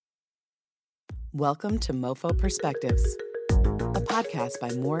Welcome to MoFo Perspectives, a podcast by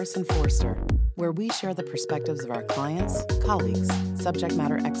Morrison Foerster, where we share the perspectives of our clients, colleagues, subject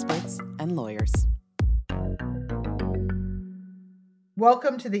matter experts, and lawyers.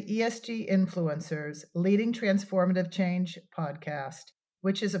 Welcome to the ESG Influencers Leading Transformative Change podcast,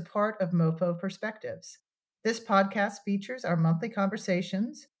 which is a part of MoFo Perspectives. This podcast features our monthly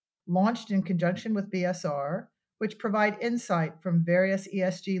conversations, launched in conjunction with BSR, which provide insight from various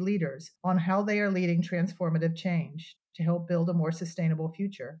ESG leaders on how they are leading transformative change to help build a more sustainable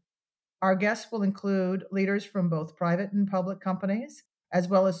future. Our guests will include leaders from both private and public companies, as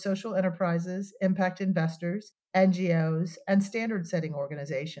well as social enterprises, impact investors, NGOs, and standard-setting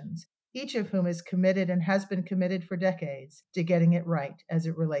organizations, each of whom is committed and has been committed for decades to getting it right as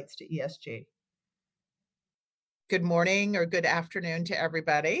it relates to ESG. Good morning or good afternoon to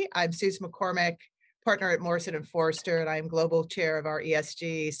everybody. I'm Susan McCormick, partner at Morrison & Foerster, and I'm Global Chair of our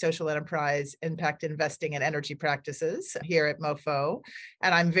ESG, Social Enterprise, Impact Investing, and Energy Practices here at MoFo.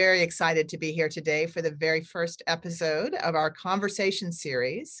 And I'm very excited to be here today for the very first episode of our conversation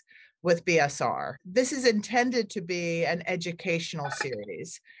series with BSR. This is intended to be an educational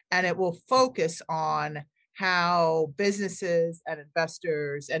series, and it will focus on how businesses and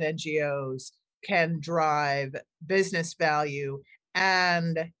investors and NGOs can drive business value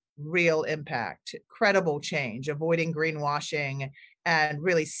and real impact, credible change, avoiding greenwashing, and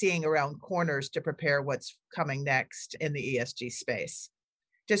really seeing around corners to prepare what's coming next in the ESG space.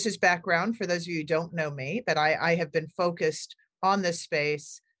 Just as background, for those of you who don't know me, but I have been focused on this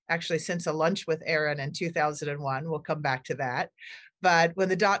space actually since a lunch with Aaron in 2001. We'll come back to that. But when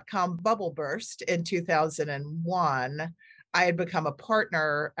the dot-com bubble burst in 2001, I had become a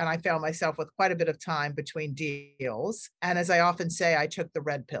partner and I found myself with quite a bit of time between deals. And as I often say, I took the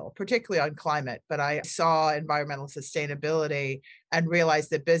red pill, particularly on climate, but I saw environmental sustainability and realized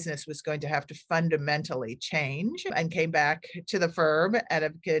that business was going to have to fundamentally change, and came back to the firm and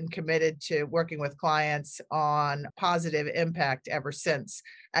have been committed to working with clients on positive impact ever since,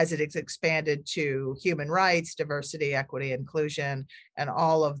 as it has expanded to human rights, diversity, equity, inclusion, and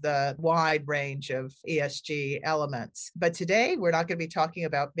all of the wide range of ESG elements. But today, we're not going to be talking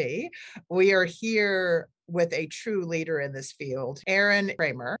about me. We are here with a true leader in this field, Aaron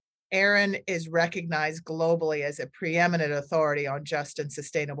Kramer. Aaron is recognized globally as a preeminent authority on just and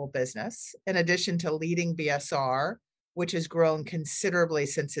sustainable business. In addition to leading BSR, which has grown considerably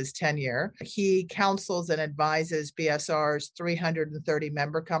since his tenure, he counsels and advises BSR's 330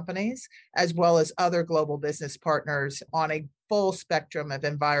 member companies, as well as other global business partners on a full spectrum of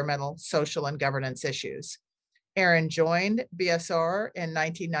environmental, social, and governance issues. Aaron joined BSR in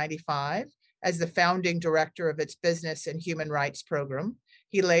 1995 as the founding director of its business and human rights program.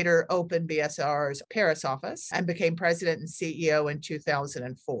 He later opened BSR's Paris office and became president and CEO in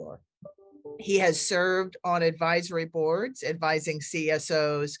 2004. He has served on advisory boards, advising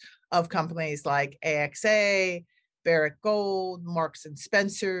CSOs of companies like AXA, Barrick Gold, Marks and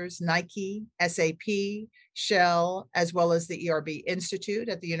Spencer's, Nike, SAP, Shell, as well as the ERB Institute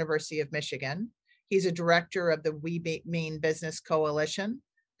at the University of Michigan. He's a director of the We Mean Business Coalition,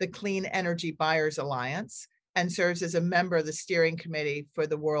 the Clean Energy Buyers Alliance, and serves as a member of the steering committee for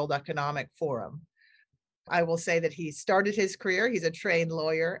the World Economic Forum. I will say that he started his career, he's a trained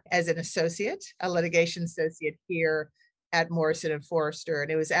lawyer, as an associate, a litigation associate here at Morrison & Foerster.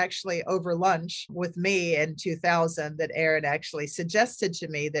 And it was actually over lunch with me in 2000 that Aaron actually suggested to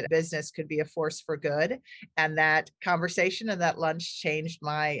me that business could be a force for good. And that conversation and that lunch changed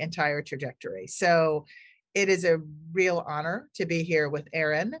my entire trajectory. So it is a real honor to be here with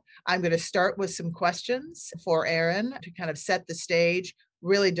Aaron. I'm going to start with some questions for Aaron to kind of set the stage,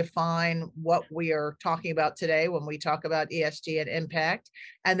 really define what we are talking about today when we talk about ESG and impact,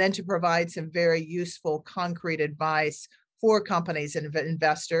 and then to provide some very useful, concrete advice for companies and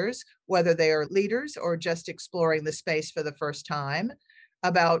investors, whether they are leaders or just exploring the space for the first time.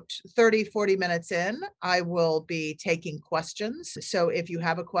 About 30, 40 minutes in, I will be taking questions. So if you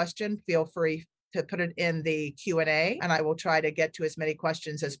have a question, feel free to put it in the Q&A, and I will try to get to as many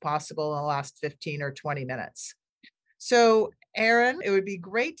questions as possible in the last 15 or 20 minutes. So Aaron, it would be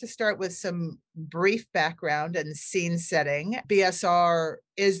great to start with some brief background and scene setting. BSR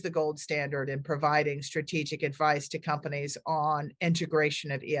is the gold standard in providing strategic advice to companies on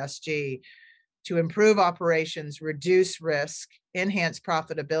integration of ESG to improve operations, reduce risk, enhance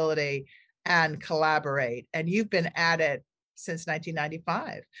profitability, and collaborate. And you've been at it since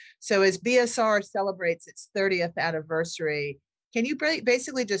 1995. So as BSR celebrates its 30th anniversary, can you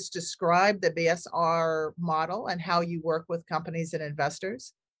basically just describe the BSR model and how you work with companies and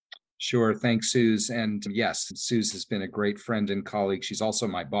investors? Sure. Thanks, Suze. And yes, Suze has been a great friend and colleague. She's also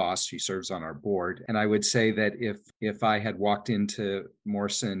my boss. She serves on our board. And I would say that if I had walked into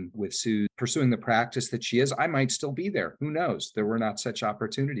Morrison with Suze pursuing the practice that she is, I might still be there. Who knows? There were not such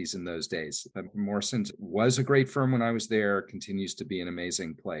opportunities in those days. Morrison was a great firm when I was there, continues to be an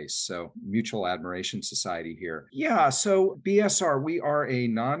amazing place. So mutual admiration society here. Yeah. So BSR, we are a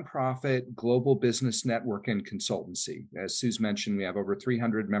nonprofit global business network and consultancy. As Suze mentioned, we have over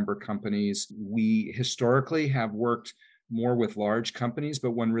 300 member companies. We historically have worked more with large companies,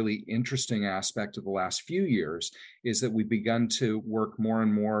 but one really interesting aspect of the last few years is that we've begun to work more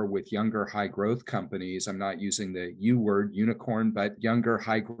and more with younger high growth companies. I'm not using the U word, unicorn, but younger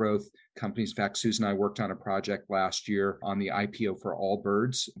high growth companies. In fact, Susan and I worked on a project last year on the IPO for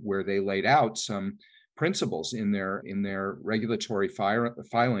Allbirds, where they laid out some principles in their regulatory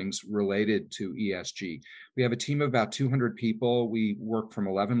filings related to ESG. We have a team of about 200 people. We work from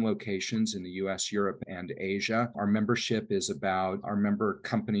 11 locations in the US, Europe, and Asia. Our membership is our member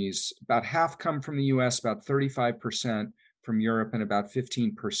companies, about half come from the US, about 35% from Europe, and about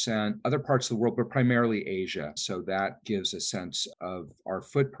 15% other parts of the world, but primarily Asia. So that gives a sense of our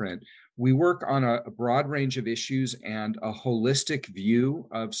footprint. We work on a broad range of issues, and a holistic view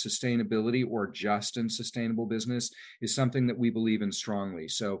of sustainability or just and sustainable business is something that we believe in strongly.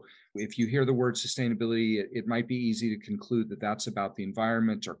 So if you hear the word sustainability, it might be easy to conclude that that's about the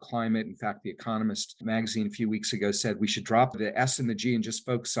environment or climate. In fact, The Economist magazine a few weeks ago said we should drop the S and the G and just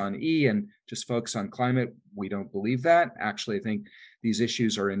focus on E and just focus on climate. We don't believe that. Actually, I think these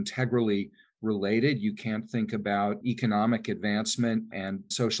issues are integrally related. You can't think about economic advancement and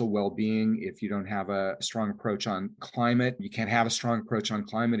social well-being if you don't have a strong approach on climate. You can't have a strong approach on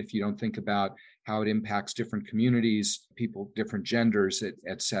climate if you don't think about how it impacts different communities, people, different genders,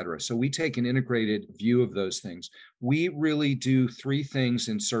 et cetera. So we take an integrated view of those things. We really do three things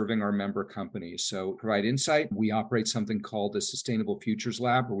in serving our member companies. So provide insight. We operate something called the Sustainable Futures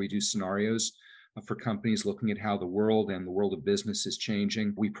Lab, where we do scenarios for companies looking at how the world and the world of business is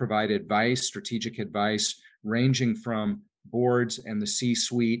changing. We provide advice, strategic advice, ranging from boards and the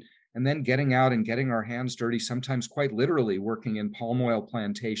C-suite, and then getting out and getting our hands dirty, sometimes quite literally working in palm oil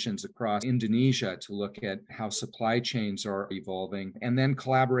plantations across Indonesia to look at how supply chains are evolving. And then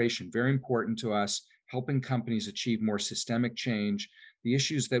collaboration, very important to us, helping companies achieve more systemic change. The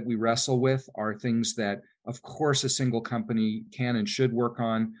issues that we wrestle with are things that, of course, a single company can and should work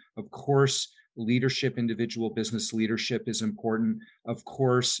on. Of course, leadership, individual business leadership is important. Of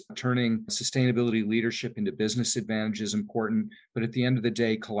course, turning sustainability leadership into business advantage is important. But at the end of the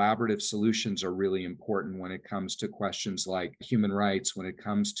day, collaborative solutions are really important when it comes to questions like human rights, when it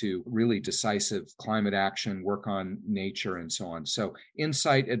comes to really decisive climate action, work on nature, and so on. So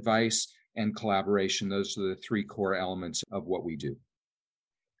insight, advice, and collaboration, those are the three core elements of what we do.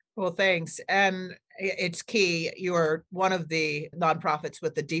 Well, thanks. And it's key. You're one of the nonprofits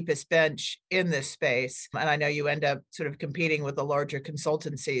with the deepest bench in this space. And I know you end up sort of competing with the larger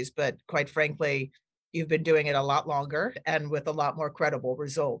consultancies, but quite frankly, you've been doing it a lot longer and with a lot more credible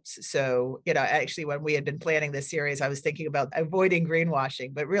results. So, actually, when we had been planning this series, I was thinking about avoiding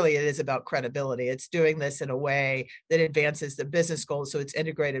greenwashing, but really it is about credibility. It's doing this in a way that advances the business goals. So it's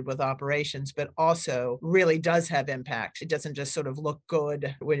integrated with operations, but also really does have impact. It doesn't just sort of look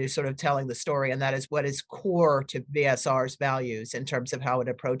good when you're sort of telling the story. And that is what is core to BSR's values in terms of how it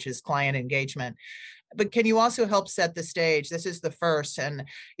approaches client engagement. But can you also help set the stage? This is the first. And,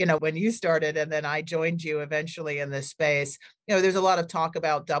 when you started and then I joined you eventually in this space, there's a lot of talk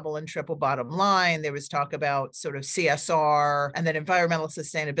about double and triple bottom line. There was talk about sort of CSR, and then environmental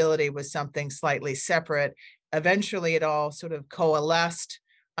sustainability was something slightly separate. Eventually, it all sort of coalesced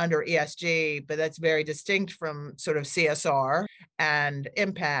under ESG, but that's very distinct from sort of CSR and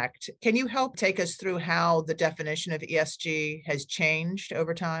impact. Can you help take us through how the definition of ESG has changed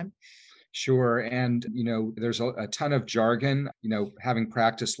over time? Sure. And, there's a ton of jargon. Having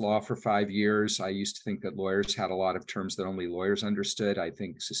practiced law for 5 years, I used to think that lawyers had a lot of terms that only lawyers understood. I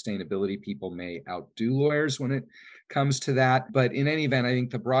think sustainability people may outdo lawyers when it comes to that. But in any event, I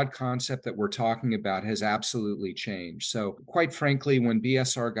think the broad concept that we're talking about has absolutely changed. So quite frankly, when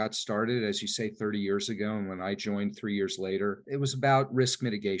BSR got started, as you say, 30 years ago, and when I joined 3 years later, it was about risk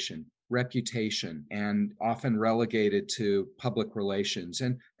mitigation, reputation, and often relegated to public relations.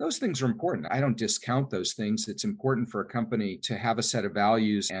 And those things are important. I don't discount those things. It's important for a company to have a set of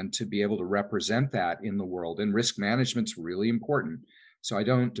values and to be able to represent that in the world. And risk management's really important. So I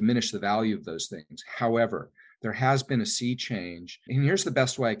don't diminish the value of those things. However, there has been a sea change. And here's the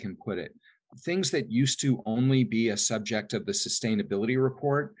best way I can put it. Things that used to only be a subject of the sustainability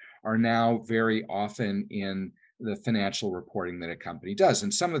report are now very often in the financial reporting that a company does.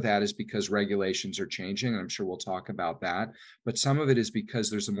 And some of that is because regulations are changing, and I'm sure we'll talk about that. But some of it is because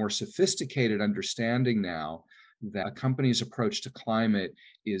there's a more sophisticated understanding now that a company's approach to climate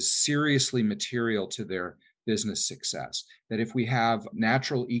is seriously material to their business success. That if we have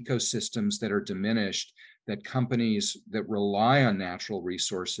natural ecosystems that are diminished, that companies that rely on natural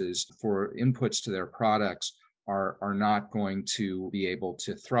resources for inputs to their products are not going to be able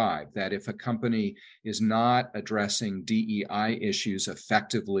to thrive. That if a company is not addressing DEI issues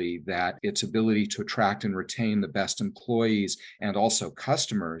effectively, that its ability to attract and retain the best employees and also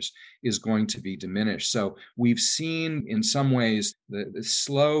customers is going to be diminished. So we've seen in some ways the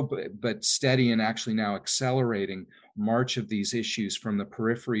slow but steady and actually now accelerating march of these issues from the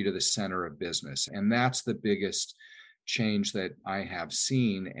periphery to the center of business. And that's the biggest change that I have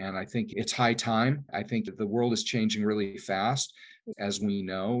seen. And I think it's high time. I think that the world is changing really fast. As we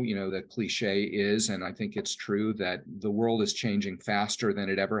know, the cliche is, and I think it's true, that the world is changing faster than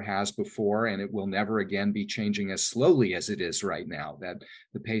it ever has before, and it will never again be changing as slowly as it is right now. That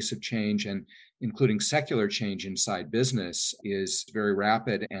the pace of change, and including secular change inside business, is very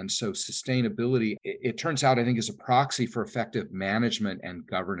rapid. And so sustainability, it turns out, I think, is a proxy for effective management and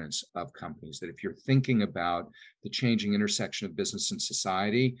governance of companies. That if you're thinking about the changing intersection of business and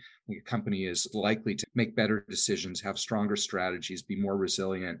society, a company is likely to make better decisions, have stronger strategies, be more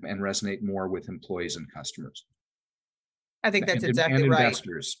resilient, and resonate more with employees and customers. I think that's exactly right.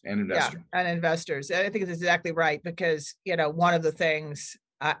 Investors. Yeah, and investors. I think it's exactly right, because, one of the things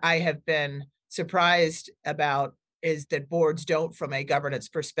I have been surprised about is that boards don't, from a governance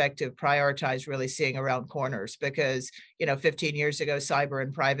perspective, prioritize really seeing around corners, because, 15 years ago, cyber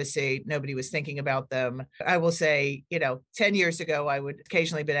and privacy, nobody was thinking about them. I will say, 10 years ago, I would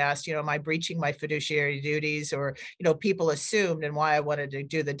occasionally been asked, am I breaching my fiduciary duties? Or, people assumed, and why I wanted to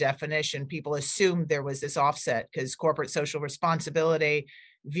do the definition, people assumed there was this offset because corporate social responsibility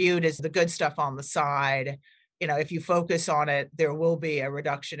viewed as the good stuff on the side. If you focus on it, there will be a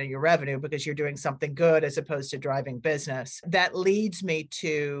reduction in your revenue because you're doing something good as opposed to driving business. That leads me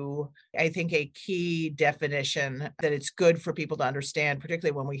to, I think, a key definition that it's good for people to understand,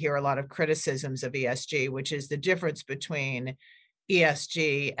 particularly when we hear a lot of criticisms of ESG, which is the difference between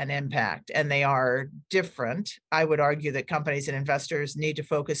ESG and impact. And they are different. I would argue that companies and investors need to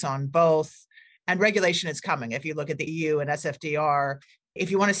focus on both. And regulation is coming. If you look at the EU and SFDR, if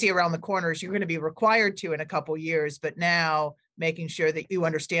you want to see around the corners, you're going to be required to in a couple of years, but now making sure that you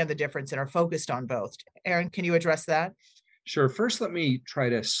understand the difference and are focused on both. Aaron, can you address that? Sure. First, let me try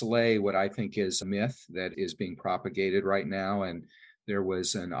to slay what I think is a myth that is being propagated right now. And there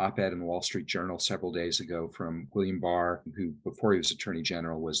was an op-ed in the Wall Street Journal several days ago from William Barr, who, before he was Attorney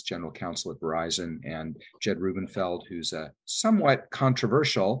General, was General Counsel at Verizon, and Jed Rubenfeld, who's a somewhat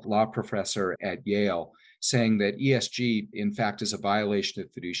controversial law professor at Yale, saying that ESG, in fact, is a violation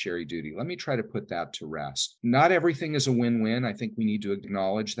of fiduciary duty. Let me try to put that to rest. Not everything is a win-win. I think we need to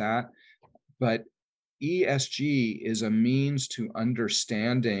acknowledge that. But ESG is a means to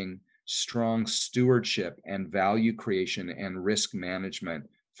understanding strong stewardship and value creation and risk management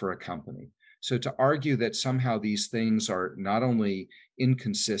for a company. So to argue that somehow these things are not only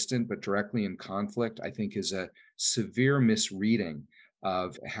inconsistent, but directly in conflict, I think is a severe misreading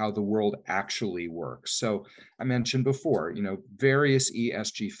of how the world actually works. So I mentioned before, various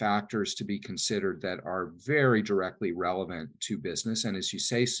ESG factors to be considered that are very directly relevant to business. And as you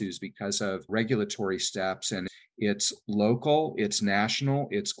say, Suze, because of regulatory steps, and it's local, it's national,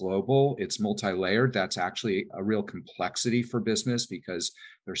 it's global, it's multi-layered. That's actually a real complexity for business because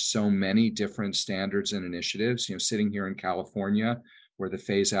there's so many different standards and initiatives. Sitting here in California, where the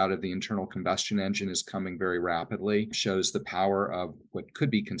phase out of the internal combustion engine is coming very rapidly, shows the power of what could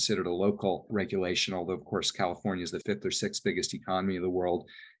be considered a local regulation, although of course California is the 5th or 6th biggest economy of the world,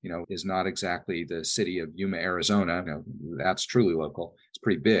 is not exactly the city of Yuma, Arizona. That's truly local. It's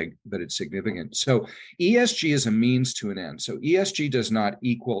pretty big, but it's significant. So ESG is a means to an end. So ESG does not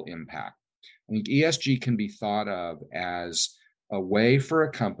equal impact. I think ESG can be thought of as a way for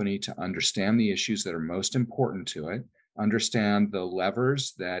a company to understand the issues that are most important to it, understand the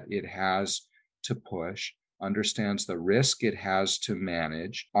levers that it has to push, understands the risk it has to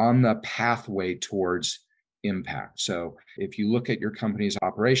manage on the pathway towards impact. So if you look at your company's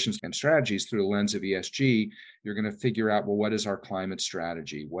operations and strategies through the lens of ESG, you're going to figure out, well, what is our climate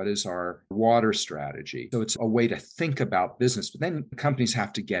strategy? What is our water strategy? So it's a way to think about business, but then companies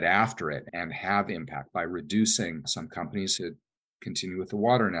have to get after it and have impact by reducing. Some companies continue with the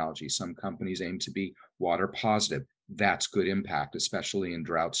water analogy. Some companies aim to be water positive. That's good impact, especially in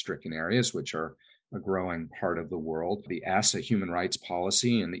drought-stricken areas, which are a growing part of the world. The ESA human rights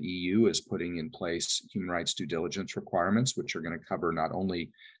policy in the EU is putting in place human rights due diligence requirements, which are going to cover not only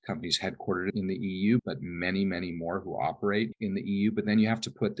companies headquartered in the EU, but many, many more who operate in the EU. But then you have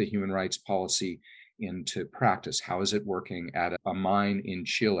to put the human rights policy into practice. How is it working at a mine in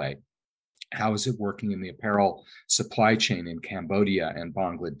Chile? How is it working in the apparel supply chain in Cambodia and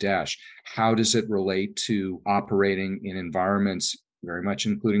Bangladesh? How does it relate to operating in environments, very much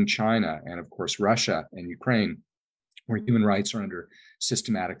including China and, of course, Russia and Ukraine, where human rights are under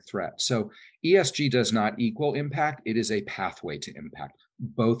systematic threat? So ESG does not equal impact. It is a pathway to impact.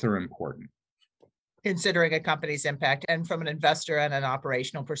 Both are important. Considering a company's impact, and from an investor and an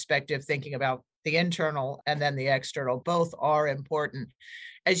operational perspective, thinking about the internal and then the external, both are important.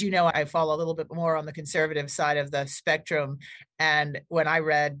 As you know, I fall a little bit more on the conservative side of the spectrum. And when I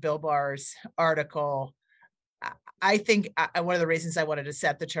read Bill Barr's article, I think one of the reasons I wanted to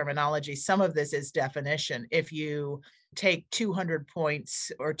set the terminology, some of this is definition. If you take 200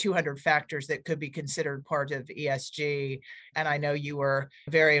 points or 200 factors that could be considered part of ESG, and I know you were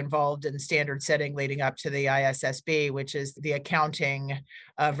very involved in standard setting leading up to the ISSB, which is the accounting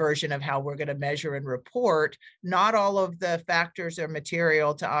version of how we're going to measure and report, not all of the factors are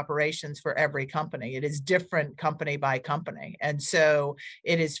material to operations for every company. It is different company by company. And so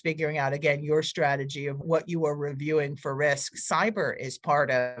it is figuring out, again, your strategy of what you are reviewing for risk. Cyber is part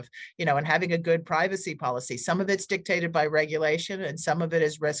of, and having a good privacy policy. Some of it's dictated by regulation and some of it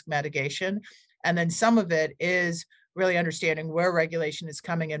is risk mitigation. And then some of it is really understanding where regulation is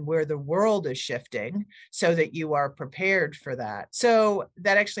coming and where the world is shifting so that you are prepared for that. So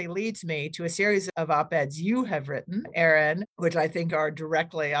that actually leads me to a series of op-eds you have written, Erin, which I think are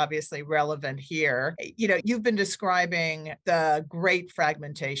directly, obviously relevant here. You've been describing the great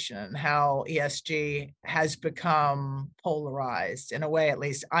fragmentation, how ESG has become polarized in a way, at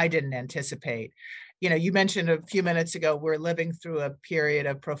least I didn't anticipate. You mentioned a few minutes ago, we're living through a period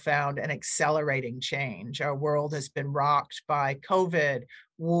of profound and accelerating change. Our world has been rocked by COVID,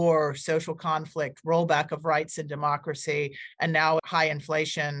 war, social conflict, rollback of rights and democracy, and now high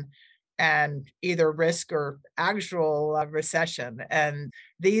inflation and either risk or actual recession. And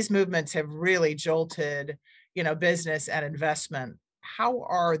these movements have really jolted, business and investment. How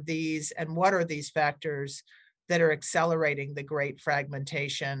are these and what are these factors that are accelerating the great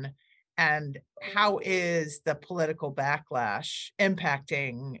fragmentation? And how is the political backlash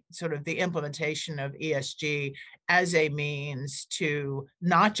impacting sort of the implementation of ESG as a means to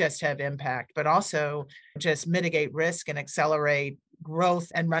not just have impact, but also just mitigate risk and accelerate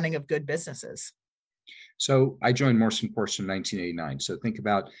growth and running of good businesses? So I joined Morrison Foerster in 1989. So think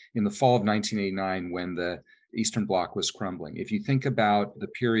about in the fall of 1989 when the Eastern Bloc was crumbling. If you think about the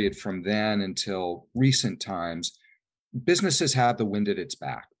period from then until recent times, businesses had the wind at its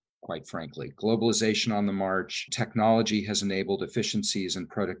back. Quite frankly, globalization on the march, technology has enabled efficiencies and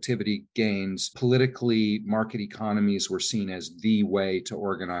productivity gains. Politically, market economies were seen as the way to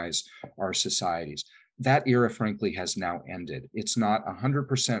organize our societies. That era, frankly, has now ended. It's not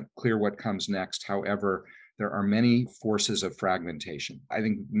 100% clear what comes next. However, there are many forces of fragmentation. I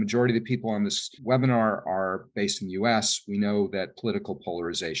think the majority of the people on this webinar are based in the US. We know that political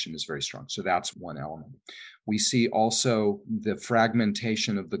polarization is very strong. So that's one element. We see also the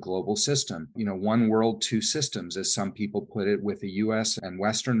fragmentation of the global system. One world, two systems, as some people put it, with a US and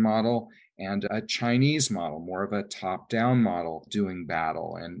Western model and a Chinese model, more of a top-down model doing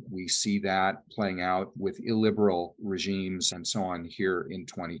battle. And we see that playing out with illiberal regimes and so on here in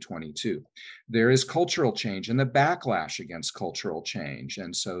 2022. There is cultural change and the backlash against cultural change.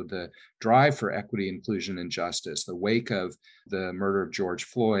 And so the drive for equity, inclusion, and justice, the wake of the murder of George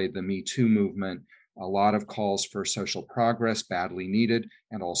Floyd, the Me Too movement, a lot of calls for social progress, badly needed,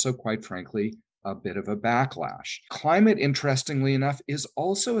 and also, quite frankly, a bit of a backlash. Climate, interestingly enough, is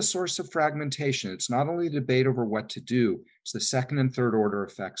also a source of fragmentation. It's not only a debate over what to do, it's the second and third order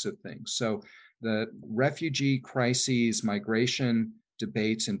effects of things. So the refugee crises, migration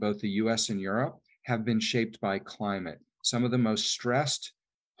debates in both the US and Europe have been shaped by climate. Some of the most stressed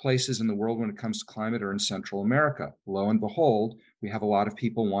places in the world when it comes to climate are in Central America. Lo and behold, we have a lot of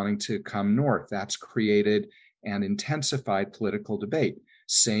people wanting to come north. That's created and intensified political debate.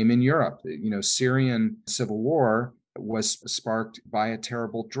 Same in Europe. Syrian civil war was sparked by a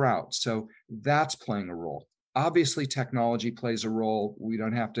terrible drought. So that's playing a role. Obviously, technology plays a role. We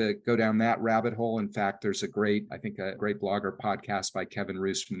don't have to go down that rabbit hole. In fact, there's a great blogger podcast by Kevin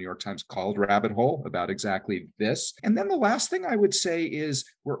Roos from the New York Times called Rabbit Hole about exactly this. And then the last thing I would say is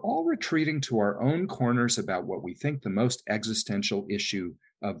we're all retreating to our own corners about what we think the most existential issue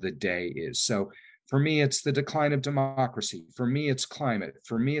of the day is. So For me, it's the decline of democracy. For me, it's climate.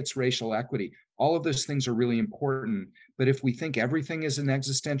 For me, it's racial equity. All of those things are really important. But if we think everything is an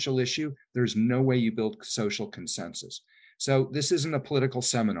existential issue, there's no way you build social consensus. So this isn't a political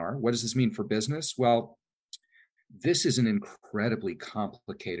seminar. What does this mean for business? Well, this is an incredibly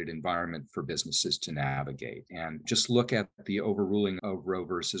complicated environment for businesses to navigate. And just look at the overruling of Roe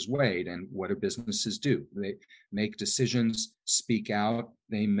versus Wade and what do businesses do? They make decisions, speak out.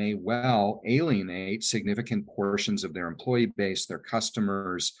 They may well alienate significant portions of their employee base, their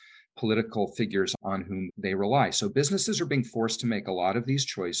customers, political figures on whom they rely. So businesses are being forced to make a lot of these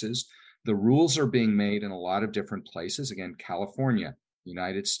choices. The rules are being made in a lot of different places. Again, California,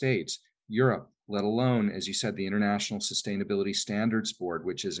 United States, Europe, let alone, as you said, the International Sustainability Standards Board,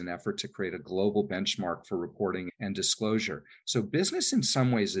 which is an effort to create a global benchmark for reporting and disclosure. So business in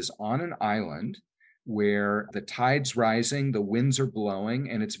some ways is on an island where the tide's rising, the winds are blowing,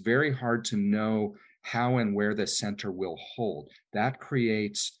 and it's very hard to know how and where the center will hold. That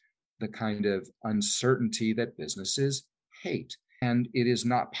creates the kind of uncertainty that businesses hate. And it is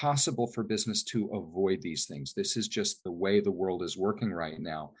not possible for business to avoid these things. This is just the way the world is working right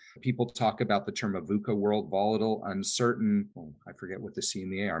now. People talk about the term a VUCA world, volatile, uncertain. I forget what the C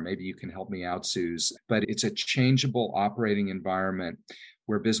and the A are. Maybe you can help me out, Suze. But it's a changeable operating environment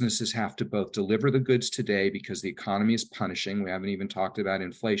where businesses have to both deliver the goods today because the economy is punishing. We haven't even talked about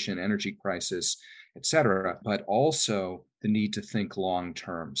inflation, energy crisis, et cetera, but also the need to think long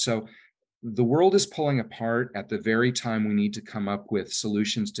term. So the world is pulling apart at the very time we need to come up with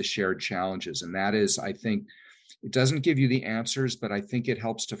solutions to shared challenges. And that is, I think, it doesn't give you the answers, but I think it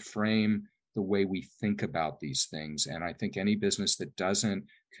helps to frame the way we think about these things. And I think any business that doesn't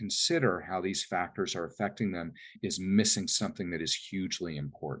consider how these factors are affecting them is missing something that is hugely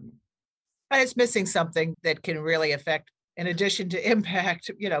important. And it's missing something that can really affect, in addition to impact,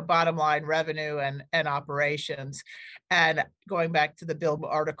 bottom line revenue and operations. And going back to the Bill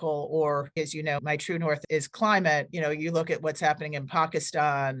article, or as you know, my true north is climate. You look at what's happening in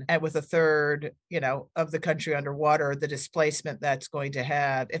Pakistan, and with a third, of the country underwater, the displacement that's going to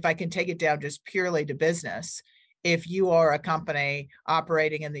have. If I can take it down just purely to business, if you are a company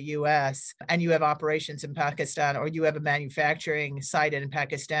operating in the US and you have operations in Pakistan, or you have a manufacturing site in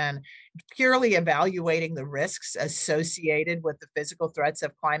Pakistan, purely evaluating the risks associated with the physical threats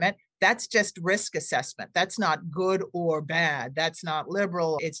of climate, that's just risk assessment. That's not good or bad. That's not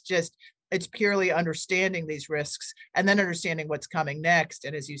liberal. It's purely understanding these risks and then understanding what's coming next.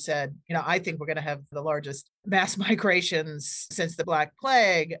 And as you said, I think we're going to have the largest mass migrations since the Black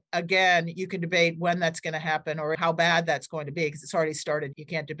Plague. Again, you can debate when that's going to happen or how bad that's going to be, because it's already started. You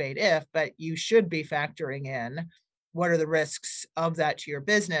can't debate if, but you should be factoring in what are the risks of that to your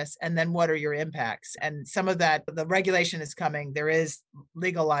business, and then what are your impacts. And some of that, the regulation is coming. There is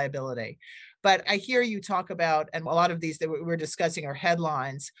legal liability. But I hear you talk about, and a lot of these that we're discussing are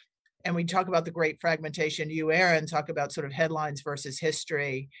headlines. And we talk about the great fragmentation. You, Aaron, talk about sort of headlines versus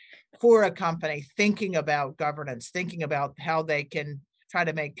history for a company thinking about governance, thinking about how they can try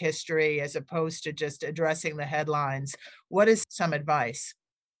to make history as opposed to just addressing the headlines. What is some advice?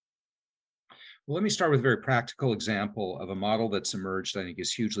 Well, let me start with a very practical example of a model that's emerged, I think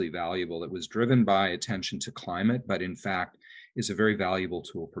is hugely valuable. It was driven by attention to climate, but in fact is a very valuable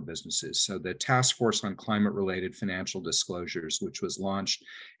tool for businesses. So the Task Force on Climate-Related Financial Disclosures, which was launched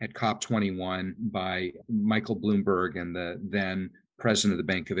at COP21 by Michael Bloomberg and the then president of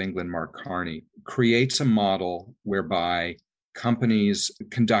the Bank of England, Mark Carney, creates a model whereby companies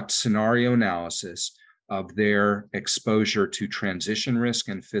conduct scenario analysis of their exposure to transition risk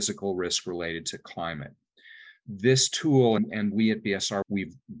and physical risk related to climate. This tool, and we at BSR,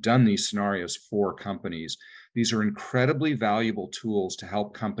 we've done these scenarios for companies. These are incredibly valuable tools to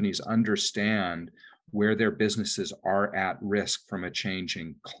help companies understand where their businesses are at risk from a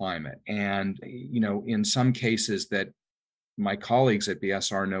changing climate. And, in some cases that my colleagues at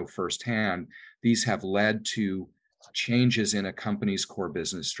BSR know firsthand, these have led to changes in a company's core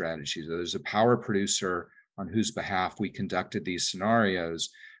business strategy. So there's a power producer on whose behalf we conducted these scenarios.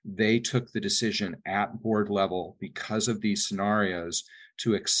 They took the decision at board level because of these scenarios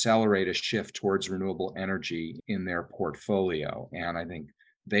to accelerate a shift towards renewable energy in their portfolio. And I think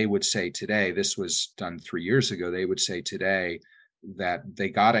they would say today, this was done 3 years ago, they would say today that they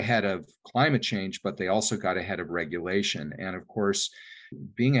got ahead of climate change, but they also got ahead of regulation. And of course,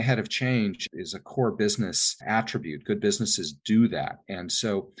 being ahead of change is a core business attribute. Good businesses do that. And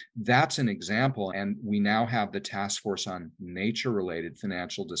so that's an example. And we now have the Task Force on Nature-Related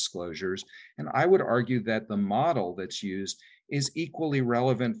Financial Disclosures. And I would argue that the model that's used is equally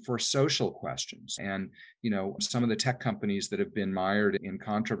relevant for social questions. And, some of the tech companies that have been mired in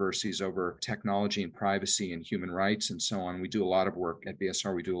controversies over technology and privacy and human rights and so on, we do a lot of work at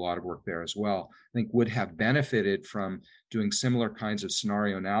BSR, we do a lot of work there as well, I think would have benefited from doing similar kinds of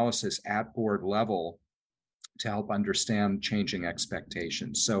scenario analysis at board level to help understand changing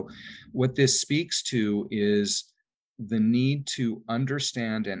expectations. So what this speaks to is the need to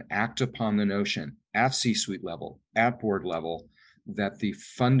understand and act upon the notion at C-suite level, at board level, that the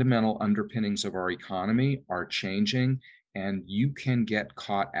fundamental underpinnings of our economy are changing, and you can get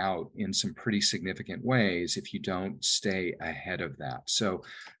caught out in some pretty significant ways if you don't stay ahead of that. So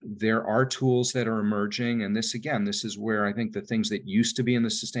there are tools that are emerging. And this is where I think the things that used to be in the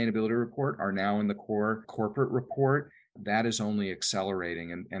sustainability report are now in the core corporate report. That is only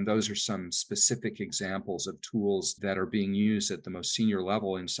accelerating. And those are some specific examples of tools that are being used at the most senior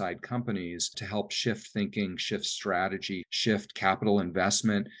level inside companies to help shift thinking, shift strategy, shift capital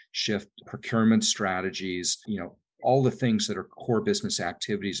investment, shift procurement strategies, all the things that are core business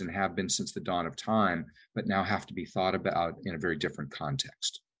activities and have been since the dawn of time, but now have to be thought about in a very different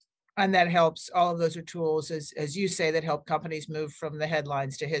context. And that helps. All of those are tools, as you say, that help companies move from the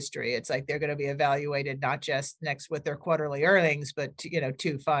headlines to history. It's like they're going to be evaluated not just next with their quarterly earnings, but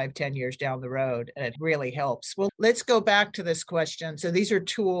 2, 5, 10 years down the road. And it really helps. Well, let's go back to this question. So these are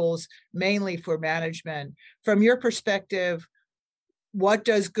tools mainly for management. From your perspective, what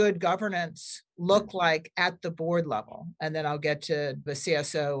does good governance look like at the board level? And then I'll get to the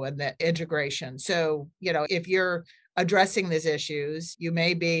CSO and the integration. So, if you're addressing these issues, you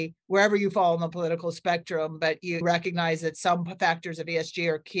may be wherever you fall on the political spectrum, but you recognize that some factors of ESG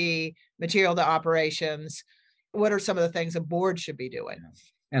are key, material to operations. What are some of the things a board should be doing?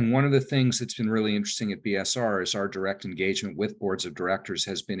 And one of the things that's been really interesting at BSR is our direct engagement with boards of directors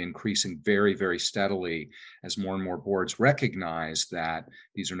has been increasing very, very steadily as more and more boards recognize that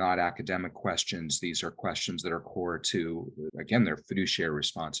these are not academic questions. These are questions that are core to, again, their fiduciary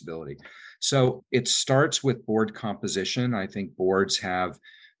responsibility. So it starts with board composition. I think boards have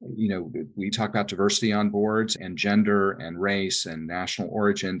we talk about diversity on boards and gender and race and national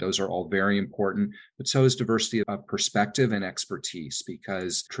origin. Those are all very important, but so is diversity of perspective and expertise,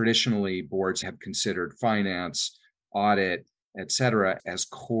 because traditionally boards have considered finance, audit, et cetera, as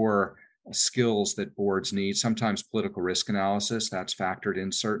core skills that boards need. Sometimes political risk analysis, that's factored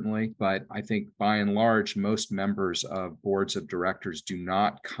in certainly. But I think by and large, most members of boards of directors do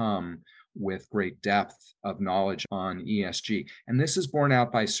not come with great depth of knowledge on ESG. And this is borne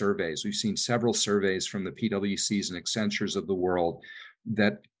out by surveys. We've seen several surveys from the PwCs and Accentures of the world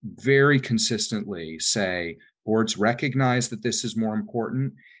that very consistently say boards recognize that this is more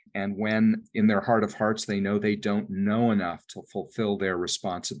important. And when in their heart of hearts, they know they don't know enough to fulfill their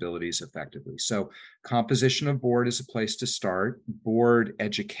responsibilities effectively. So composition of board is a place to start. Board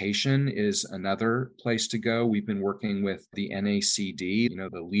education is another place to go. We've been working with the NACD,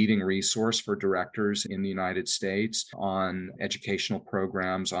 the leading resource for directors in the United States on educational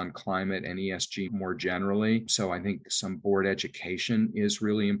programs on climate and ESG more generally. So I think some board education is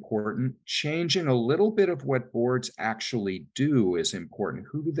really important. Changing a little bit of what boards actually do is important.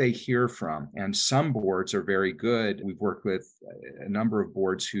 Who do they hear from? And some boards are very good. We've worked with a number of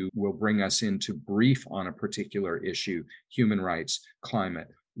boards who will bring us in to brief on a particular issue, human rights, climate,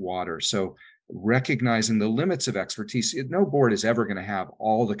 water. So recognizing the limits of expertise, no board is ever going to have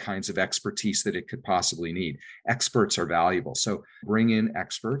all the kinds of expertise that it could possibly need. Experts are valuable. So bring in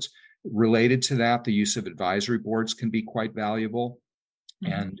experts. Related to that, the use of advisory boards can be quite valuable.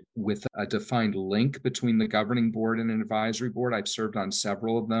 And with a defined link between the governing board and an advisory board, I've served on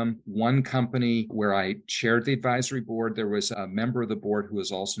several of them. One company where I chaired the advisory board, there was a member of the board who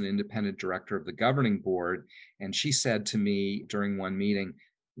was also an independent director of the governing board. And she said to me during one meeting,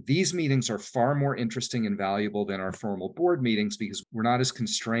 these meetings are far more interesting and valuable than our formal board meetings because we're not as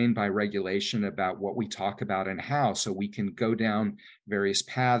constrained by regulation about what we talk about and how, so we can go down various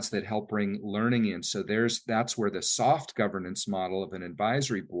paths that help bring learning in. So that's where the soft governance model of an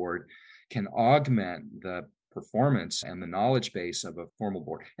advisory board can augment the performance and the knowledge base of a formal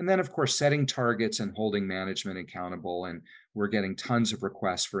board. And then, of course, setting targets and holding management accountable. And we're getting tons of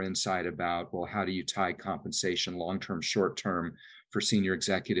requests for insight about, well, how do you tie compensation, long-term, short-term, for senior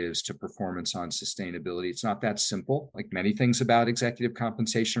executives to performance on sustainability? It's not that simple. Like many things about executive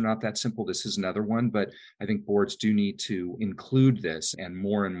compensation are not that simple. This is another one, but I think boards do need to include this, and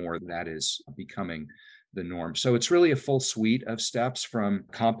more that is becoming the norm. So it's really a full suite of steps from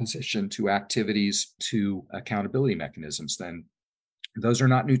composition to activities to accountability mechanisms. Then those are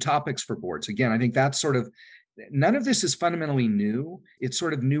not new topics for boards. Again, I think that's sort of none of this is fundamentally new. It's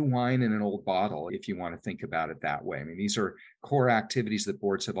sort of new wine in an old bottle, if you want to think about it that way. I mean, these are core activities that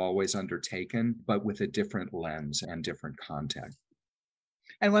boards have always undertaken, but with a different lens and different context.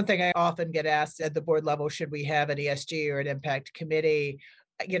 And one thing I often get asked at the board level, should we have an ESG or an impact committee?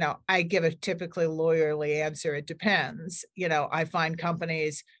 I give a typically lawyerly answer. It depends. I find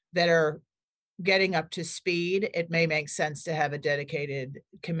companies that are getting up to speed, it may make sense to have a dedicated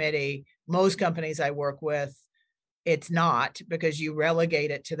committee. Most companies I work with, it's not, because you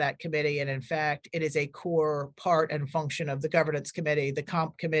relegate it to that committee. And in fact, it is a core part and function of the governance committee, the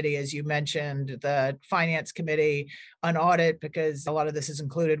comp committee, as you mentioned, the finance committee, an audit, because a lot of this is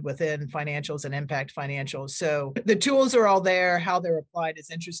included within financials and impact financials. So the tools are all there. How they're applied is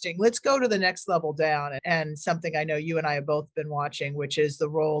interesting. Let's go to the next level down, and something I know you and I have both been watching, which is the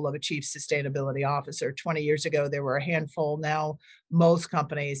role of a chief sustainability officer. 20 years ago, there were a handful. Now, most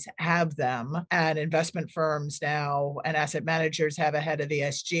companies have them, and investment firms now and asset managers have a head of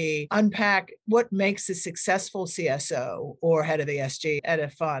ESG. Unpack what makes a successful CSO or head of ESG at a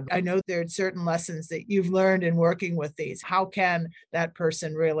fund. I know there are certain lessons that you've learned in working with these. How can that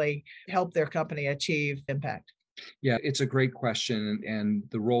person really help their company achieve impact? Yeah, it's a great question. And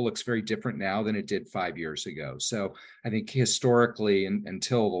the role looks very different now than it did 5 years ago. So I think historically,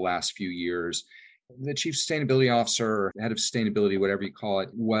 until the last few years, the chief sustainability officer, or head of sustainability, whatever you call it,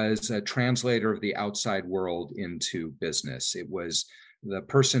 was a translator of the outside world into business. It was the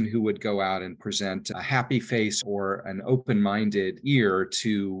person who would go out and present a happy face or an open-minded ear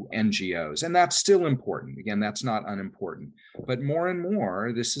to NGOs. And that's still important. Again, that's not unimportant. But more and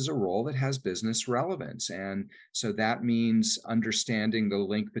more, this is a role that has business relevance. And so that means understanding the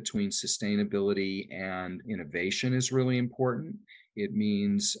link between sustainability and innovation is really important. It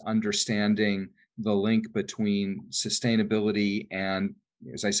means understanding the link between sustainability and,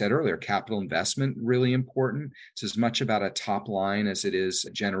 as I said earlier, capital investment, really important. It's as much about a top line as it is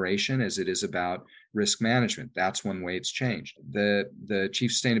generation, as it is about risk management. That's one way it's changed. The chief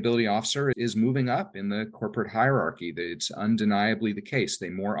sustainability officer is moving up in the corporate hierarchy. It's undeniably the case. They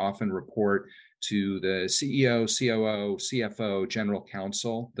more often report to the CEO, COO, CFO, general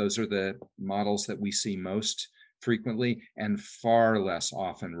counsel. Those are the models that we see most frequently, and far less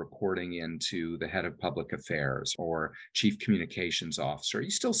often reporting into the head of public affairs or chief communications officer.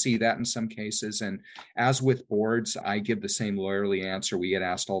 You still see that in some cases. And as with boards, I give the same lawyerly answer. We get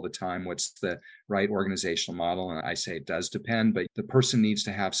asked all the time, what's the right organizational model? And I say it does depend, but the person needs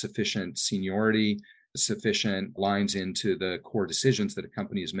to have sufficient seniority, sufficient lines into the core decisions that a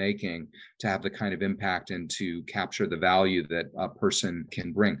company is making to have the kind of impact and to capture the value that a person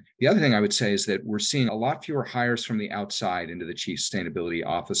can bring. The other thing I would say is that we're seeing a lot fewer hires from the outside into the chief sustainability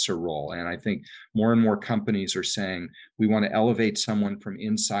officer role. And I think more and more companies are saying, we want to elevate someone from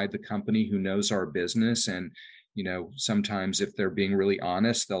inside the company who knows our business. And sometimes if they're being really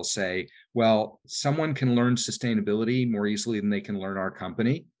honest, they'll say, well, someone can learn sustainability more easily than they can learn our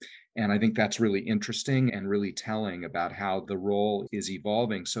company. And I think that's really interesting and really telling about how the role is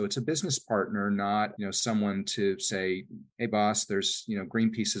evolving. So it's a business partner, not, someone to say, hey, boss, there's,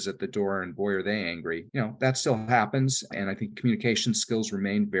 green pieces at the door and boy, are they angry. That still happens. And I think communication skills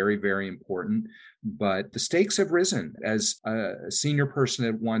remain very, very important. But the stakes have risen. As a senior person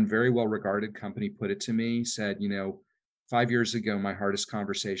at one very well-regarded company put it to me, said, 5 years ago, my hardest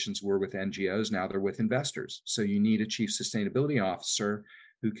conversations were with NGOs. Now they're with investors. So you need a chief sustainability officer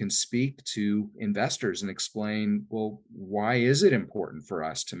who can speak to investors and explain, well, why is it important for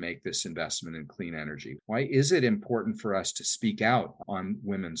us to make this investment in clean energy? Why is it important for us to speak out on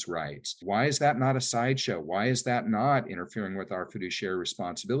women's rights? Why is that not a sideshow? Why is that not interfering with our fiduciary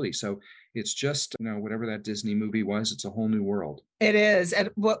responsibility? So it's just, whatever that Disney movie was, it's a whole new world. It is. And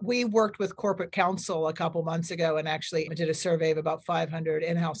what we worked with corporate counsel a couple months ago and actually did a survey of about 500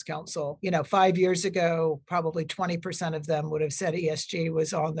 in-house counsel. 5 years ago, probably 20% of them would have said ESG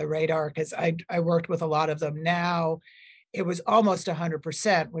was on the radar because I worked with a lot of them. Now, it was almost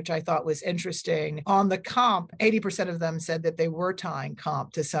 100%, which I thought was interesting. On the comp, 80% of them said that they were tying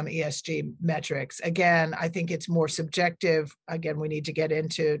comp to some ESG metrics. Again, I think it's more subjective. Again, we need to get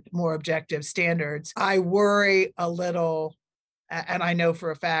into more objective standards. I worry a little, and I know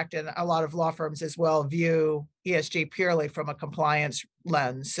for a fact, and a lot of law firms as well view ESG purely from a compliance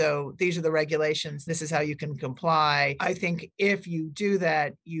lens. So these are the regulations. This is how you can comply. I think if you do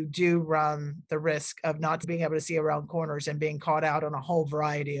that, you do run the risk of not being able to see around corners and being caught out on a whole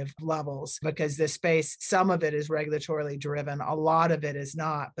variety of levels, because this space, some of it is regulatorily driven. A lot of it is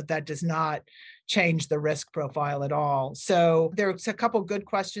not, but that does not change the risk profile at all. So there's a couple good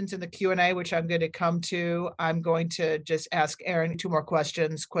questions in the Q&A, which I'm going to come to. I'm going to just ask Erin 2 more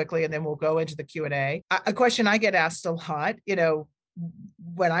questions quickly, and then we'll go into the Q&A. A question I get asked a lot,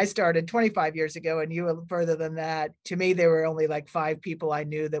 when I started 25 years ago and you were further than that, to me, there were only like 5 people I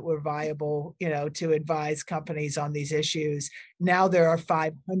knew that were viable, to advise companies on these issues. Now there are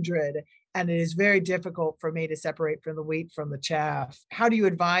 500, and it is very difficult for me to separate from the wheat from the chaff. How do you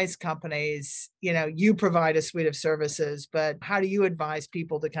advise companies? You provide a suite of services, but how do you advise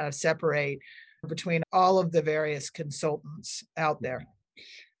people to kind of separate between all of the various consultants out there?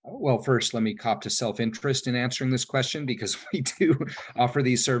 Well, first, let me cop to self-interest in answering this question because we do offer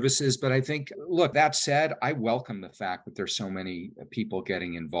these services. But I think, look, that said, I welcome the fact that there's so many people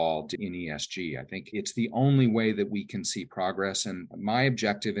getting involved in ESG. I think it's the only way that we can see progress. And my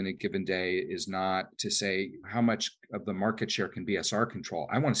objective in a given day is not to say how much of the market share can BSR control.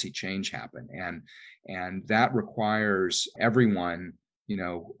 I want to see change happen. And that requires everyone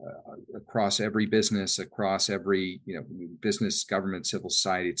across every business, across every, business, government, civil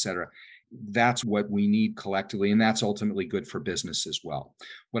society, et cetera. That's what we need collectively. And that's ultimately good for business as well.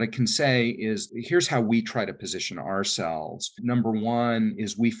 What I can say is here's how we try to position ourselves. Number one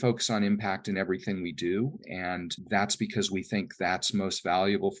is we focus on impact in everything we do. And that's because we think that's most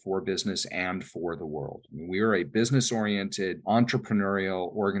valuable for business and for the world. We are a business-oriented,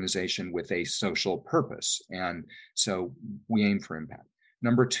 entrepreneurial organization with a social purpose. And so we aim for impact.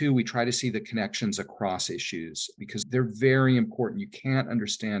 Number two, we try to see the connections across issues because they're very important. You can't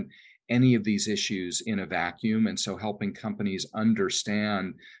understand any of these issues in a vacuum. And so helping companies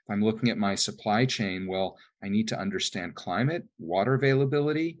understand, if I'm looking at my supply chain, well, I need to understand climate, water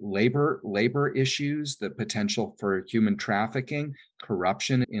availability, labor issues, the potential for human trafficking,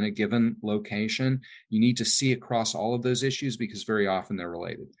 corruption in a given location. You need to see across all of those issues because very often they're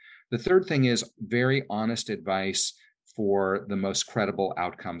related. The third thing is very honest advice for the most credible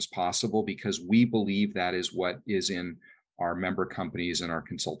outcomes possible, because we believe that is what is in our member companies and our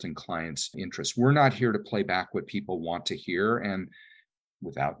consulting clients' interests. We're not here to play back what people want to hear. And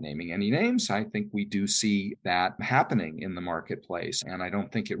without naming any names, I think we do see that happening in the marketplace. And I don't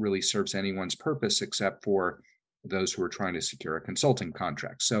think it really serves anyone's purpose except for those who are trying to secure a consulting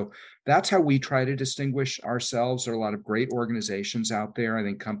contract. So that's how we try to distinguish ourselves. There are a lot of great organizations out there. I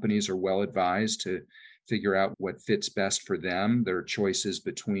think companies are well advised to figure out what fits best for them. There are choices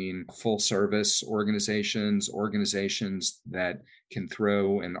between full service organizations that can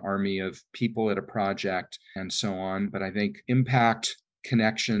throw an army of people at a project and so on. But I think impact,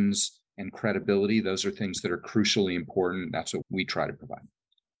 connections, and credibility, those are things that are crucially important. That's what we try to provide.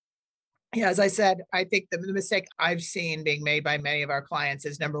 Yeah, as I said, I think the mistake I've seen being made by many of our clients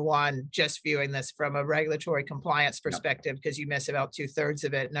is, number one, just viewing this from a regulatory compliance perspective, because you miss about 2/3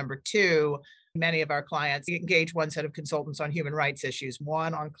 of it. Number two, many of our clients engage one set of consultants on human rights issues,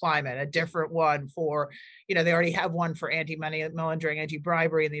 one on climate, a different one for, they already have one for anti-money laundering,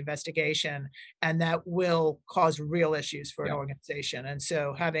 anti-bribery in the investigation, and that will cause real issues for an organization. And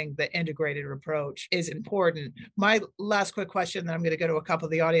so having the integrated approach is important. My last quick question, then I'm going to go to a couple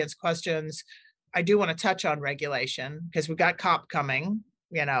of the audience questions. I do want to touch on regulation because we've got COP coming.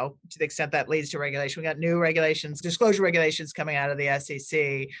 To the extent that leads to regulation. We got new regulations, disclosure regulations coming out of the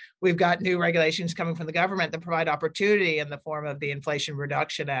SEC. We've got new regulations coming from the government that provide opportunity in the form of the Inflation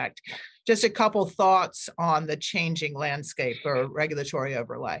Reduction Act. Just a couple thoughts on the changing landscape or regulatory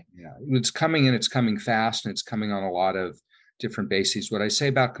overlay. Yeah, it's coming and it's coming fast, and it's coming on a lot of different bases. What I say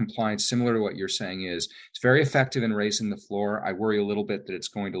about compliance, similar to what you're saying, is it's very effective in raising the floor. I worry a little bit that it's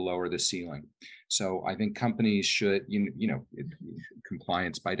going to lower the ceiling. So I think companies should,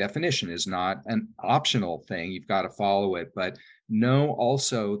 compliance by definition is not an optional thing. You've got to follow it, but know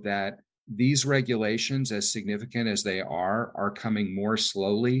also that these regulations, as significant as they are coming more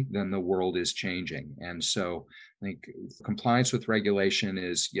slowly than the world is changing. And so I think compliance with regulation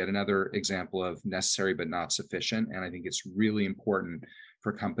is yet another example of necessary but not sufficient. And I think it's really important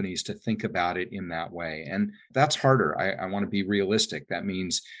for companies to think about it in that way. And that's harder. I want to be realistic. That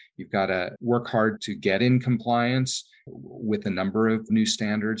means you've got to work hard to get in compliance with a number of new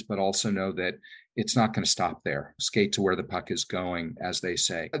standards, but also know that it's not going to stop there. Skate to where the puck is going, as they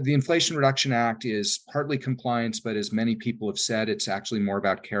say. The Inflation Reduction Act is partly compliance, but as many people have said, it's actually more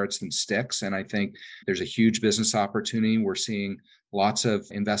about carrots than sticks. And I think there's a huge business opportunity. We're seeing lots of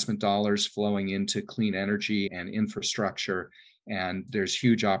investment dollars flowing into clean energy and infrastructure. And there's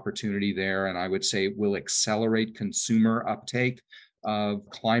huge opportunity there. And I would say it will accelerate consumer uptake of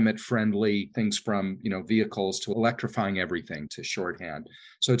climate-friendly things from, vehicles to electrifying everything to shorthand.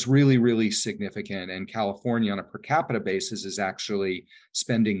 So it's really, really significant. And California on a per capita basis is actually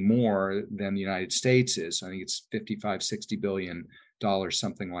spending more than the United States is. I think it's $55-60 billion,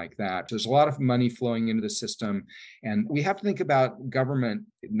 something like that. There's a lot of money flowing into the system. And we have to think about government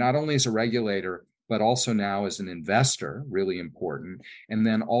not only as a regulator, but also now as an investor, really important, and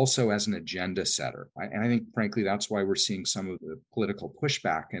then also as an agenda setter. And I think, frankly, that's why we're seeing some of the political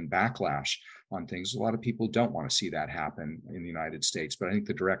pushback and backlash on things. A lot of people don't want to see that happen in the United States, but I think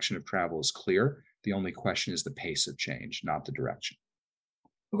the direction of travel is clear. The only question is the pace of change, not the direction.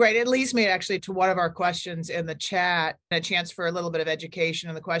 Great. It leads me actually to one of our questions in the chat, a chance for a little bit of education.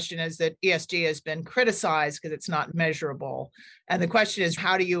 And the question is that ESG has been criticized because it's not measurable. And the question is,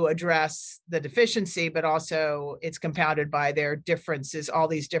 how do you address the deficiency, but also it's compounded by their differences, all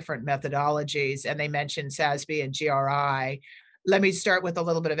these different methodologies. And they mentioned SASB and GRI. Let me start with a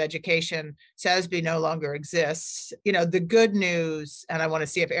little bit of education. SASB no longer exists. The good news, and I want to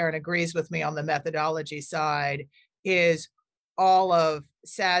see if Aaron agrees with me on the methodology side, is all of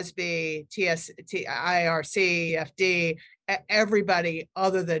SASB, IRC, FD, everybody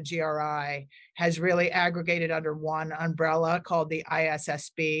other than GRI has really aggregated under one umbrella called the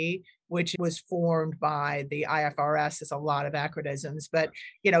ISSB, which was formed by the IFRS. There's a lot of acronyms, but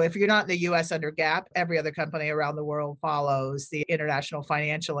if you're not in the US under GAAP, every other company around the world follows the International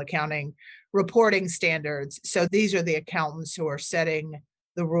Financial Accounting Reporting Standards. So these are the accountants who are setting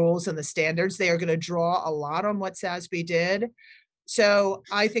the rules and the standards. They are going to draw a lot on what SASB did. So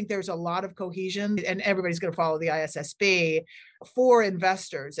I think there's a lot of cohesion, and everybody's going to follow the ISSB for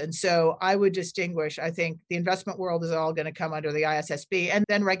investors. And so I would distinguish, I think the investment world is all going to come under the ISSB, and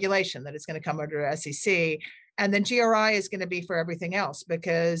then regulation that is going to come under SEC. And then GRI is going to be for everything else,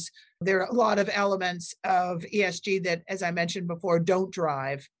 because there are a lot of elements of ESG that, as I mentioned before, don't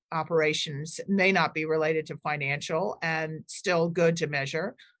drive operations, may not be related to financial, and still good to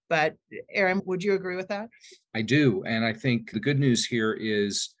measure. But Aaron, would you agree with that? I do. And I think the good news here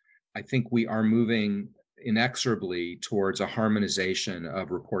is I think we are moving inexorably towards a harmonization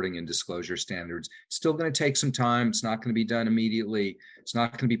of reporting and disclosure standards. It's still going to take some time. It's not going to be done immediately. It's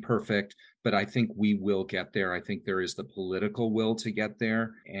not going to be perfect, but I think we will get there. I think there is the political will to get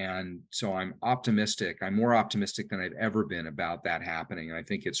there. And so I'm optimistic. I'm more optimistic than I've ever been about that happening. And I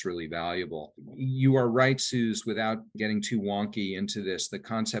think it's really valuable. You are right, Suze, without getting too wonky into this, the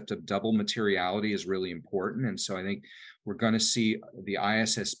concept of double materiality is really important. And so I think we're going to see the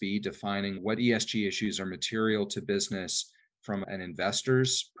ISSB defining what ESG issues are material to business from an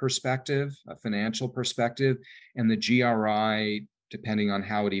investor's perspective, a financial perspective, and the GRI, depending on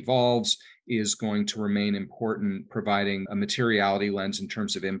how it evolves, is going to remain important, providing a materiality lens in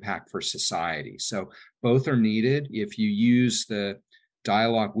terms of impact for society. So both are needed. If you use the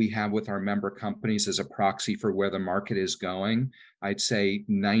dialogue we have with our member companies as a proxy for where the market is going, I'd say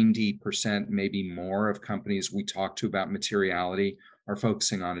 90%, maybe more, of companies we talk to about materiality are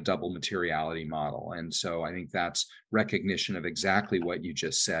focusing on a double materiality model. And so I think that's recognition of exactly what you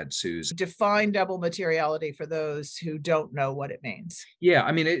just said, Suze. Define double materiality for those who don't know what it means. Yeah,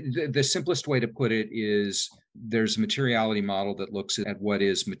 I mean, the simplest way to put it is there's a materiality model that looks at what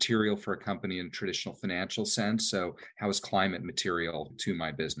is material for a company in a traditional financial sense. So how is climate material to my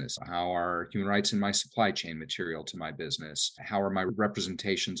business? How are human rights in my supply chain material to my business? How are my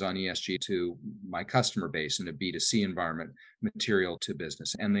representations on ESG to my customer base in a B2C environment material to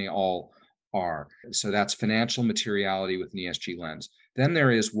business? And they all are. So that's financial materiality with an ESG lens. Then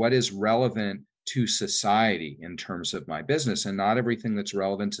there is what is relevant to society in terms of my business. And not everything that's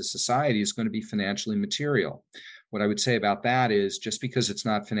relevant to society is going to be financially material. What I would say about that is just because it's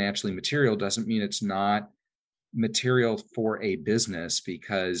not financially material doesn't mean it's not material for a business,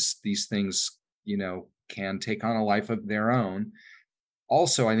 because these things, can take on a life of their own.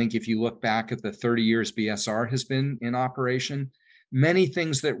 Also, I think if you look back at the 30 years BSR has been in operation, many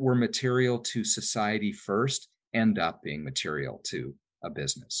things that were material to society first end up being material to a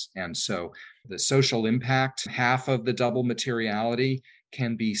business. And so the social impact, half of the double materiality,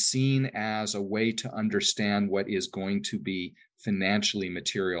 can be seen as a way to understand what is going to be financially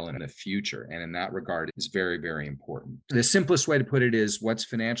material in the future. And in that regard, is very, very important. The simplest way to put it is what's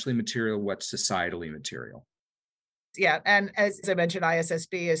financially material, what's societally material. Yeah. And as I mentioned,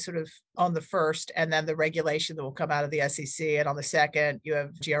 ISSB is sort of on the first, and then the regulation that will come out of the SEC. And on the second, you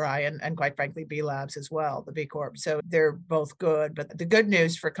have GRI and quite frankly, B Labs as well, the B Corp. So they're both good. But the good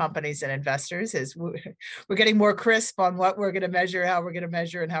news for companies and investors is we're getting more crisp on what we're going to measure, how we're going to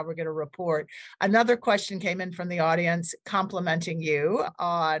measure, and how we're going to report. Another question came in from the audience complimenting you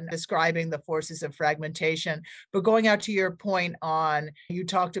on describing the forces of fragmentation. But going out to your point on, you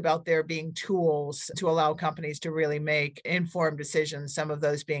talked about there being tools to allow companies to really make informed decisions, some of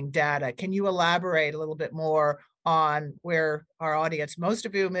those being data. Can you elaborate a little bit more on where our audience,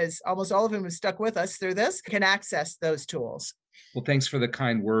 almost all of whom is stuck with us through this, can access those tools? Well, thanks for the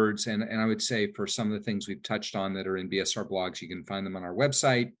kind words. And I would say for some of the things we've touched on that are in BSR blogs, you can find them on our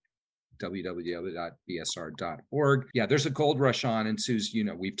website. www.bsr.org. Yeah, there's a gold rush on. And Suze,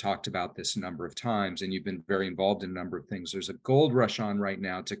 we've talked about this a number of times, and you've been very involved in a number of things. There's a gold rush on right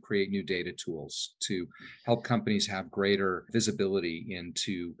now to create new data tools to help companies have greater visibility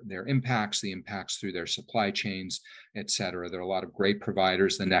into their impacts, the impacts through their supply chains, et cetera. There are a lot of great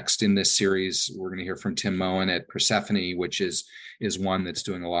providers. The next in this series, we're going to hear from Tim Moen at Persephone, which is one that's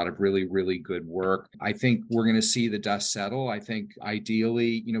doing a lot of really, really good work. I think we're going to see the dust settle. I think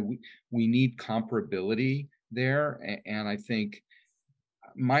ideally, we need comparability there. And I think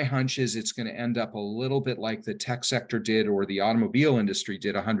my hunch is it's going to end up a little bit like the tech sector did or the automobile industry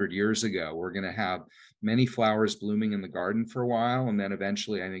did 100 years ago. We're going to have many flowers blooming in the garden for a while. And then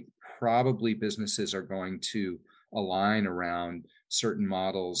eventually, I think probably businesses are going to align around certain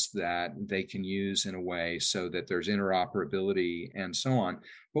models that they can use in a way so that there's interoperability and so on.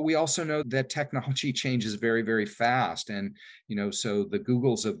 But we also know that technology changes very, very fast. And, so the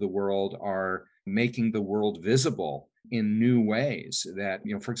Googles of the world are making the world visible in new ways that,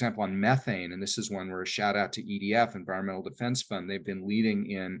 for example, on methane, and this is one where a shout out to EDF, Environmental Defense Fund, they've been leading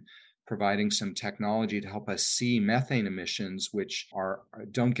in providing some technology to help us see methane emissions, which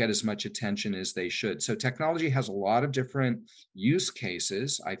don't get as much attention as they should. So technology has a lot of different use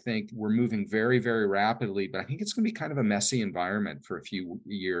cases. I think we're moving very, very rapidly, but I think it's going to be kind of a messy environment for a few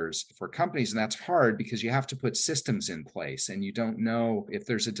years for companies. And that's hard because you have to put systems in place, and you don't know if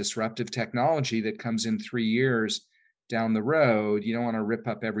there's a disruptive technology that comes in 3 years down the road. You don't want to rip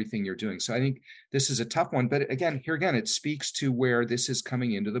up everything you're doing. So I think this is a tough one. But again, it speaks to where this is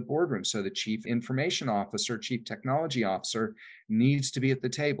coming into the boardroom. So the chief information officer, chief technology officer needs to be at the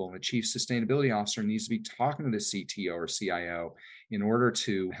table. And the chief sustainability officer needs to be talking to the CTO or CIO in order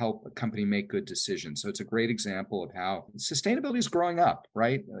to help a company make good decisions. So it's a great example of how sustainability is growing up,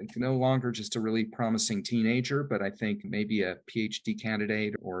 right? Like no longer just a really promising teenager, but I think maybe a PhD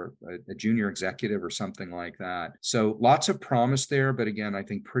candidate or a junior executive or something like that. So lots of promise there, but again, I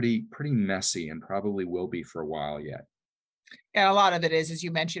think pretty messy and probably will be for a while yet. And a lot of it is, as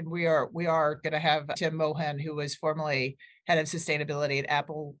you mentioned, we are going to have Tim Moen, who was formerly head of sustainability at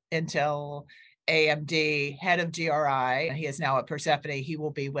Apple, Intel, AMD, head of GRI. He is now at Persephone. He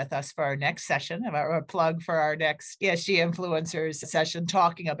will be with us for our next session, a plug for our next ESG influencers session,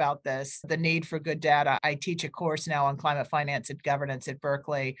 talking about this, the need for good data. I teach a course now on climate finance and governance at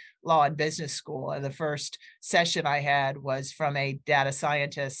Berkeley Law and Business School. And the first session I had was from a data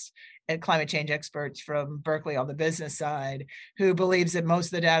scientist and climate change experts from Berkeley on the business side, who believes that most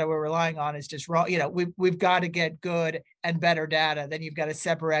of the data we're relying on is just wrong. We've got to get good and better data. Then you've got to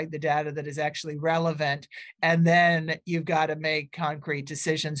separate the data that is actually relevant. And then you've got to make concrete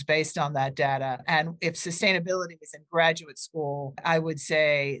decisions based on that data. And if sustainability is in graduate school, I would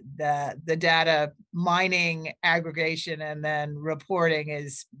say that the data mining, aggregation, and then reporting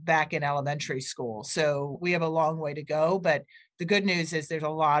is back in elementary school. So we have a long way to go, but the good news is there's a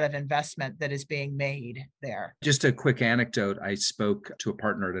lot of investment that is being made there. Just a quick anecdote. I spoke to a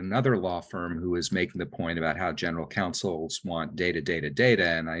partner at another law firm who was making the point about how general counsels want data.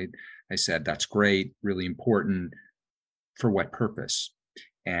 And I said, that's great, really important. For what purpose?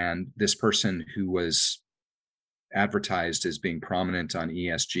 And this person who was advertised as being prominent on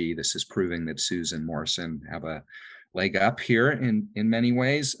ESG, this is proving that Suze and Morrison have a leg up here in many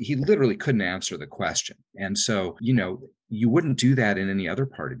ways. He literally couldn't answer the question. And so, you wouldn't do that in any other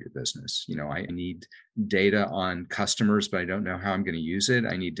part of your business. I need data on customers, but I don't know how I'm going to use it.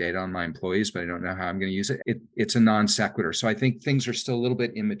 I need data on my employees, but I don't know how I'm going to use it. It's a non sequitur. So I think things are still a little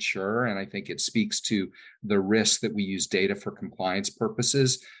bit immature. And I think it speaks to the risk that we use data for compliance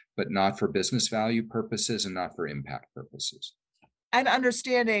purposes, but not for business value purposes and not for impact purposes. And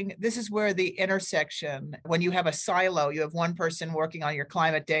understanding this is where the intersection, when you have a silo, you have one person working on your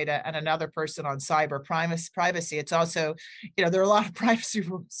climate data and another person on cyber privacy. It's also, there are a lot of privacy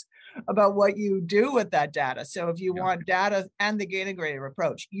rules about what you do with that data. So if you want data and the integrated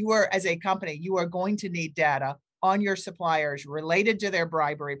approach, as a company, you are going to need data on your suppliers related to their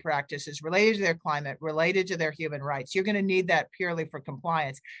bribery practices, related to their climate, related to their human rights. You're going to need that purely for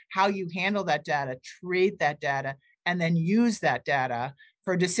compliance. How you handle that data, treat that data, and then use that data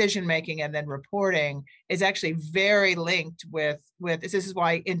for decision-making and then reporting is actually very linked with this is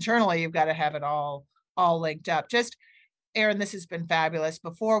why internally you've got to have it all linked up. Just, Aaron, this has been fabulous.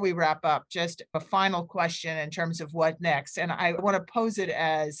 Before we wrap up, just a final question in terms of what next. And I want to pose it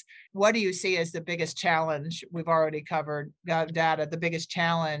as, what do you see as the biggest challenge? We've already covered data, the biggest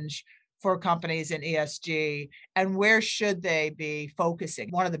challenge for companies in ESG, and where should they be focusing?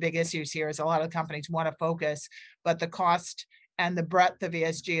 One of the big issues here is a lot of companies want to focus, but the cost and the breadth of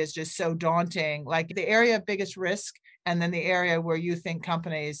ESG is just so daunting. Like the area of biggest risk, and then the area where you think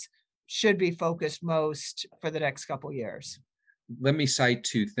companies should be focused most for the next couple of years? Let me cite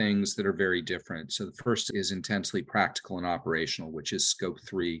two things that are very different. So the first is intensely practical and operational, which is Scope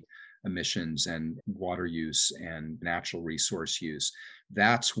 3 emissions and water use and natural resource use.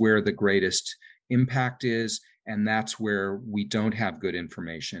 That's where the greatest impact is, and that's where we don't have good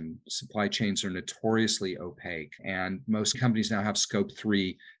information. Supply chains are notoriously opaque, and most companies now have Scope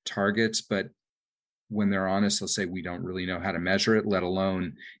 3 targets, but when they're honest, they'll say, we don't really know how to measure it, let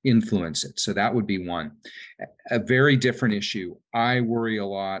alone influence it. So that would be one. A very different issue. I worry a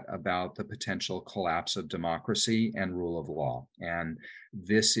lot about the potential collapse of democracy and rule of law. And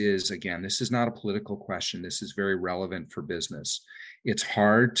this is not a political question. This is very relevant for business. It's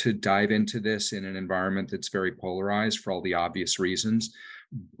hard to dive into this in an environment that's very polarized for all the obvious reasons,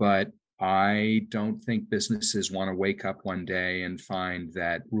 but I don't think businesses want to wake up one day and find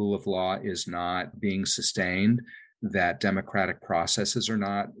that rule of law is not being sustained, that democratic processes are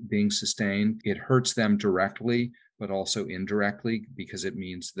not being sustained. It hurts them directly, but also indirectly, because it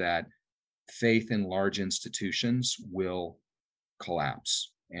means that faith in large institutions will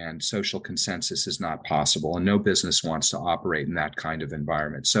collapse and social consensus is not possible. And no business wants to operate in that kind of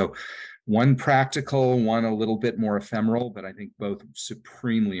environment. So one practical, one a little bit more ephemeral, but I think both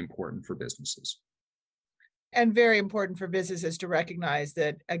supremely important for businesses. And very important for businesses to recognize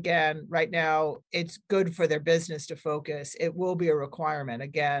that, again, right now, it's good for their business to focus. It will be a requirement.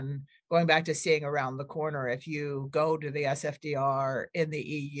 Again, going back to seeing around the corner, if you go to the SFDR in the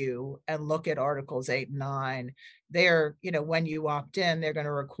EU and look at Articles 8 and 9, they're, when you opt in, they're going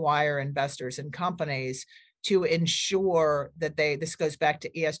to require investors and companies to ensure that this goes back to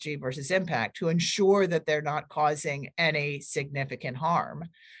ESG versus impact, to ensure that they're not causing any significant harm.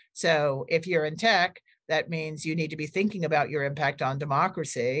 So if you're in tech, that means you need to be thinking about your impact on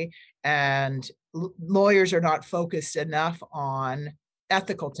democracy, and lawyers are not focused enough on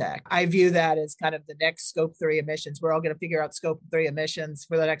ethical tech. I view that as kind of the next Scope 3 emissions. We're all going to figure out Scope 3 emissions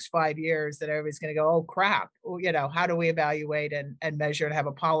for the next 5 years, that everybody's going to go, oh, crap. Well, how do we evaluate and measure and have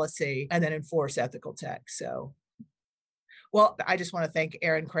a policy and then enforce ethical tech? So, well, I just want to thank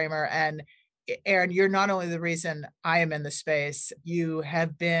Erin Kramer. And Erin, you're not only the reason I am in the space, you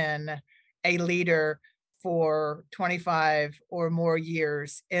have been a leader for 25 or more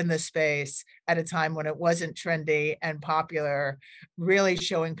years in the space at a time when it wasn't trendy and popular, really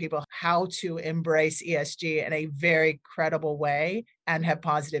showing people how to embrace ESG in a very credible way and have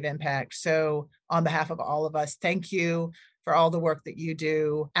positive impact. So on behalf of all of us, thank you for all the work that you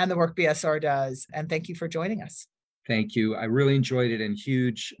do and the work BSR does. And thank you for joining us. Thank you. I really enjoyed it, and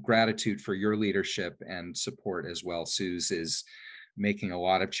huge gratitude for your leadership and support as well. Suze is making a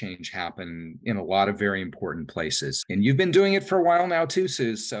lot of change happen in a lot of very important places. And you've been doing it for a while now too,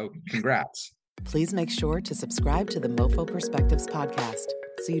 Suze, so congrats. Please make sure to subscribe to the MoFo Perspectives podcast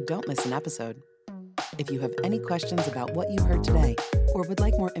so you don't miss an episode. If you have any questions about what you heard today or would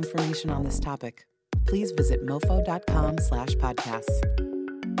like more information on this topic, please visit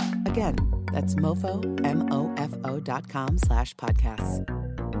mofo.com/podcasts. Again, that's mofo.com/podcasts.